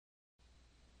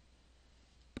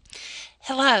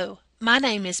Hello, my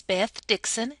name is Beth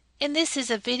Dixon, and this is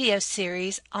a video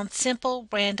series on simple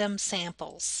random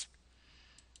samples.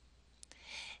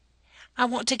 I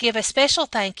want to give a special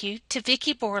thank you to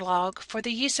Vicki Borlaug for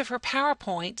the use of her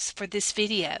PowerPoints for this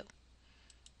video.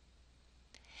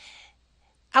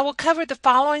 I will cover the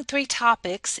following three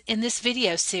topics in this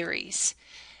video series: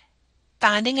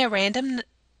 finding a random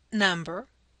number,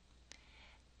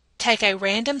 take a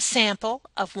random sample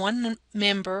of one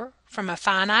member from a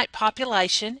finite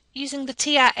population using the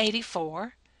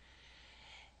TI-84,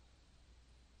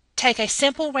 take a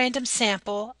simple random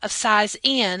sample of size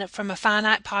n from a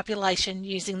finite population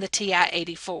using the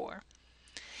TI-84.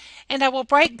 And I will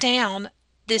break down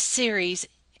this series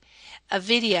of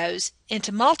videos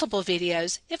into multiple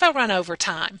videos if I run over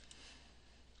time.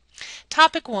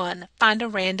 Topic 1. Find a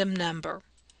random number.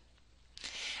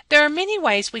 There are many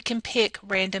ways we can pick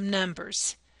random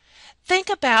numbers.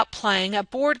 Think about playing a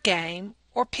board game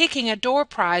or picking a door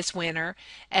prize winner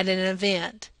at an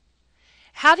event.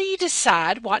 How do you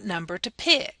decide what number to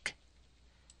pick?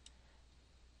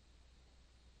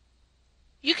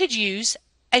 You could use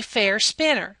a fair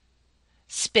spinner.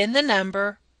 Spin the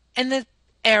number and the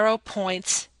arrow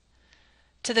points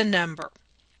to the number.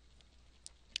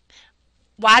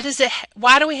 Why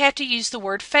do we have to use the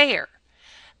word fair?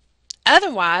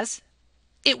 Otherwise,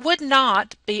 it would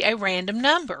not be a random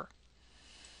number.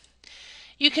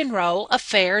 You can roll a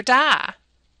fair die.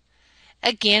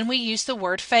 Again, we use the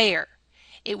word fair.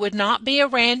 It would not be a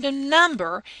random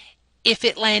number if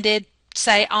it landed,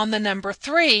 say, on the number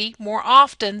 3 more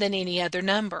often than any other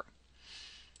number.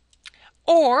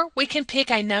 Or we can pick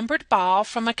a numbered ball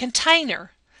from a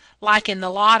container, like in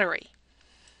the lottery.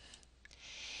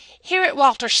 Here at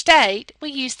Walter State,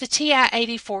 we use the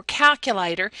TI-84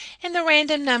 calculator and the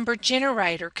random number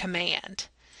generator command.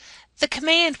 The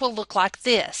command will look like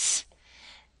this.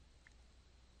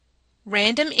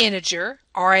 Random integer,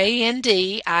 RANDINT,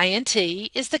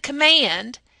 is the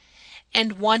command,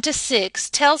 and 1 to 6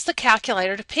 tells the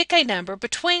calculator to pick a number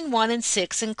between 1 and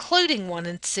 6, including 1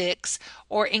 and 6,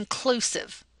 or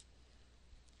inclusive.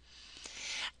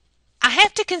 I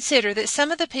have to consider that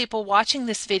some of the people watching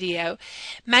this video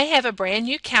may have a brand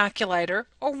new calculator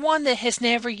or one that has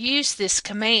never used this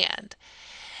command.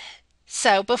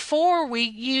 So before we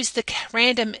use the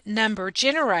random number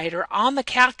generator on the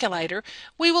calculator,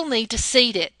 we will need to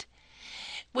seed it.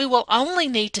 We will only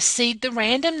need to seed the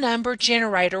random number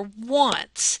generator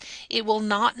once. It will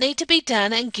not need to be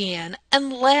done again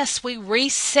unless we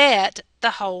reset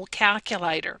the whole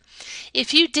calculator.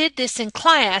 If you did this in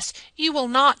class, you will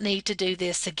not need to do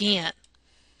this again.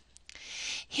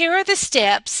 Here are the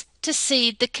steps to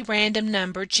seed the random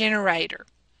number generator.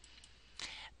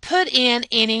 Put in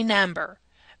any number.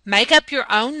 Make up your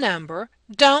own number.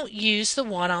 Don't use the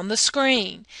one on the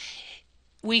screen.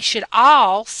 We should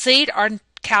all seed our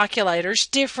calculators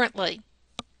differently.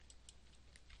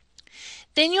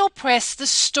 Then you'll press the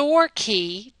store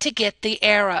key to get the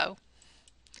arrow.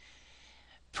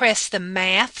 Press the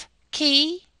math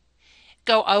key,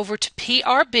 go over to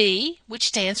PRB, which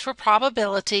stands for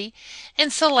probability,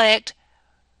 and select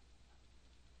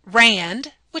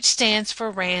RAND, which stands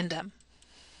for random.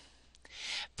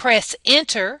 Press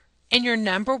enter and your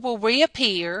number will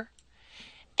reappear,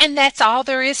 and that's all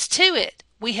there is to it.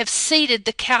 We have seeded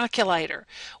the calculator.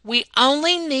 We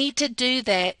only need to do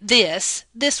this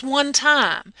one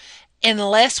time.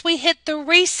 Unless we hit the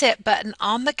reset button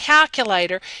on the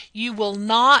calculator, you will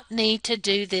not need to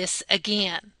do this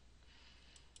again.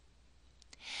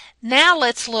 Now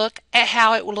let's look at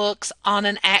how it looks on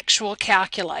an actual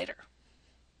calculator.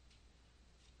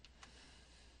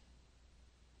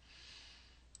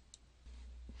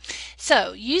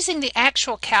 So, using the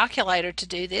actual calculator to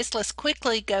do this, let's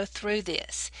quickly go through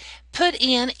this. Put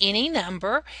in any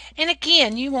number, and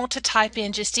again, you want to type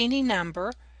in just any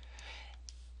number,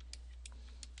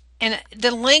 and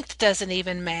the length doesn't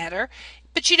even matter,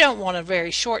 but you don't want a very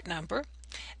short number.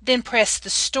 Then press the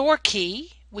store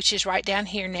key, which is right down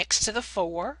here next to the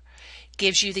 4,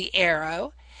 gives you the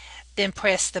arrow. Then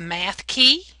press the math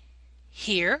key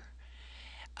here,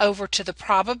 over to the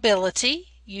probability,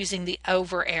 using the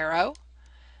over arrow.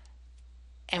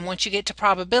 And once you get to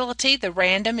probability, the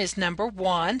random is number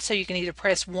 1, so you can either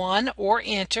press 1 or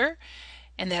enter,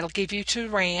 and that'll give you to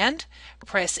rand.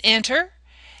 Press enter,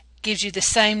 gives you the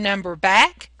same number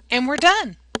back, and we're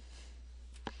done.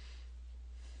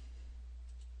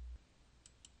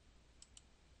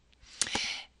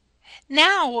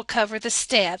 Now we'll cover the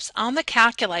steps on the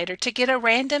calculator to get a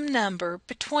random number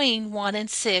between 1 and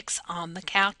 6 on the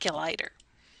calculator.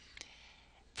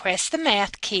 Press the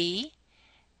math key,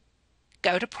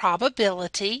 go to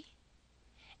probability,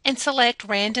 and select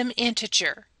Random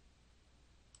Integer.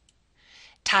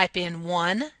 Type in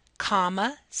 1,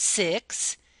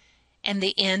 6 and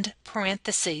the end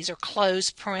parentheses or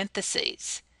close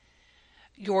parentheses.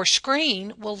 Your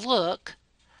screen will look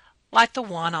like the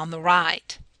one on the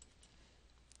right.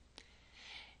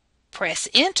 Press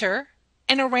Enter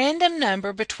and a random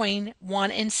number between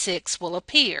 1 and 6 will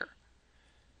appear.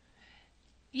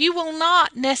 You will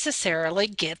not necessarily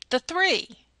get the 3.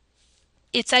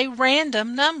 It's a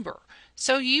random number,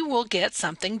 so you will get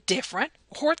something different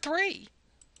or 3.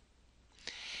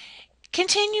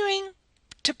 Continuing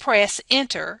to press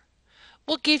Enter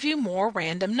will give you more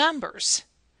random numbers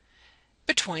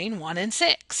between 1 and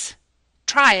 6.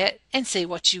 Try it and see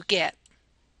what you get.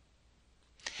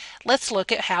 Let's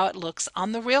look at how it looks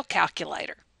on the real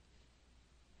calculator.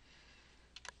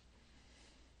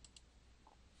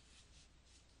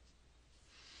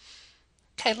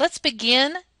 Okay, let's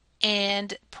begin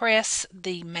and press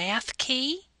the Math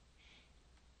key,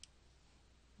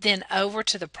 then over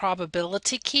to the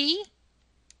Probability key,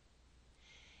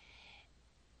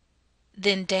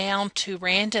 then down to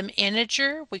Random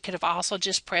Integer. We could have also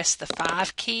just pressed the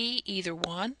 5 key, either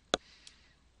one.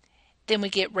 Then we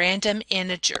get Random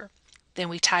Integer. Then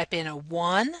we type in a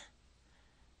 1,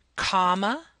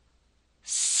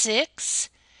 6,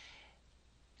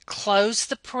 close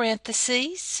the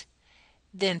parentheses,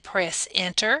 then press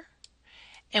Enter,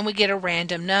 and we get a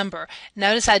random number.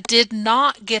 Notice I did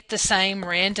not get the same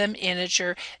random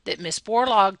integer that Miss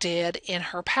Borlaug did in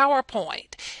her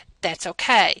PowerPoint. That's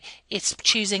okay. It's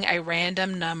choosing a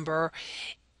random number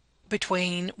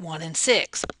between 1 and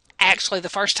 6. Actually, the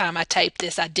first time I taped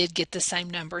this, I did get the same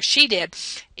number she did.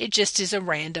 It just is a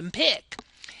random pick.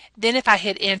 Then if I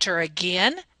hit Enter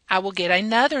again, I will get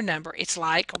another number. It's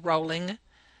like rolling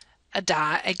a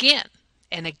die again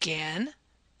and again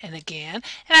and again,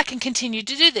 and I can continue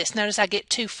to do this. Notice I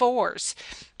get 2 4s.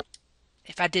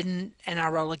 If I didn't, and I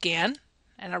roll again,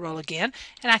 and I roll again,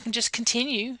 and I can just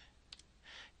continue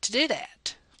to do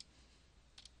that.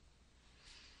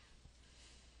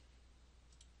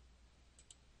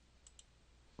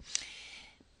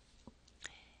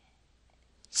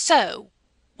 So,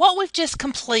 what we've just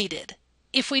completed,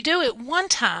 if we do it one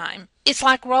time, it's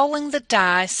like rolling the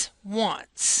dice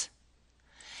once.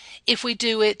 If we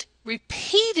do it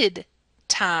repeated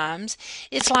times,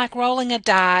 it's like rolling a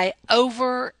die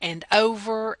over and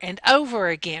over and over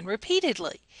again,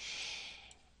 repeatedly.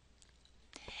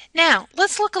 Now,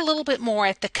 let's look a little bit more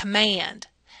at the command.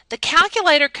 The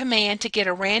calculator command to get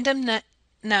a random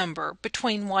number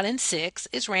between 1 and 6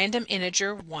 is random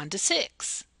integer 1 to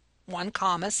 6,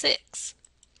 1, 6.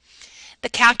 The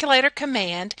calculator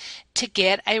command to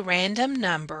get a random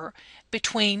number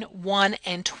between 1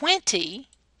 and 20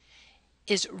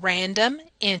 is random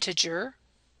integer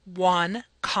 1,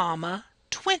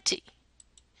 20.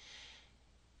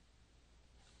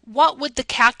 What would the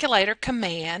calculator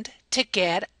command to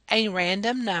get a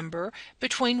random number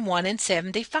between 1 and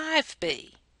 75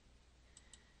 be?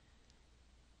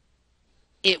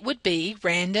 It would be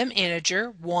random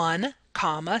integer 1,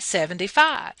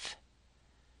 75.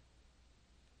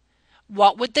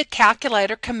 What would the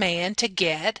calculator command to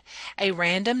get a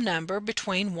random number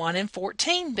between 1 and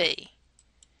 14 be?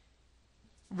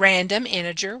 Random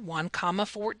integer 1,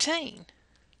 14.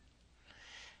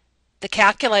 The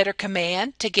calculator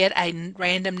command to get a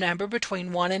random number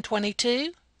between 1 and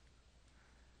 22?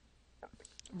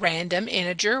 Random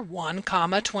integer 1,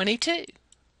 22.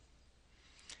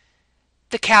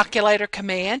 The calculator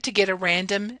command to get a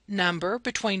random number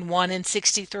between 1 and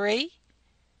 63?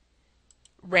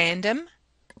 Random,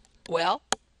 well,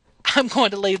 I'm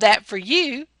going to leave that for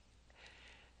you.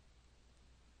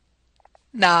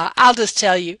 Nah, I'll just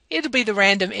tell you, it'll be the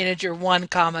random integer 1,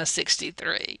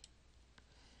 63.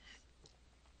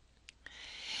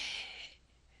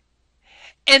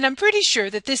 And I'm pretty sure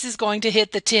that this is going to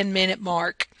hit the 10-minute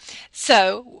mark.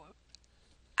 So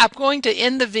I'm going to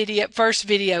end the first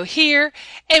video here,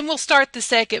 and we'll start the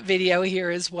second video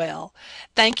here as well.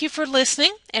 Thank you for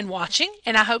listening and watching,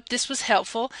 and I hope this was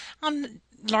helpful on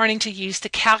learning to use the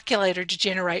calculator to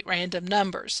generate random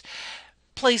numbers.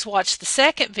 Please watch the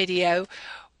second video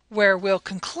where we'll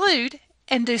conclude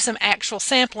and do some actual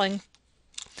sampling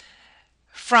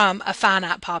from a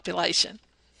finite population.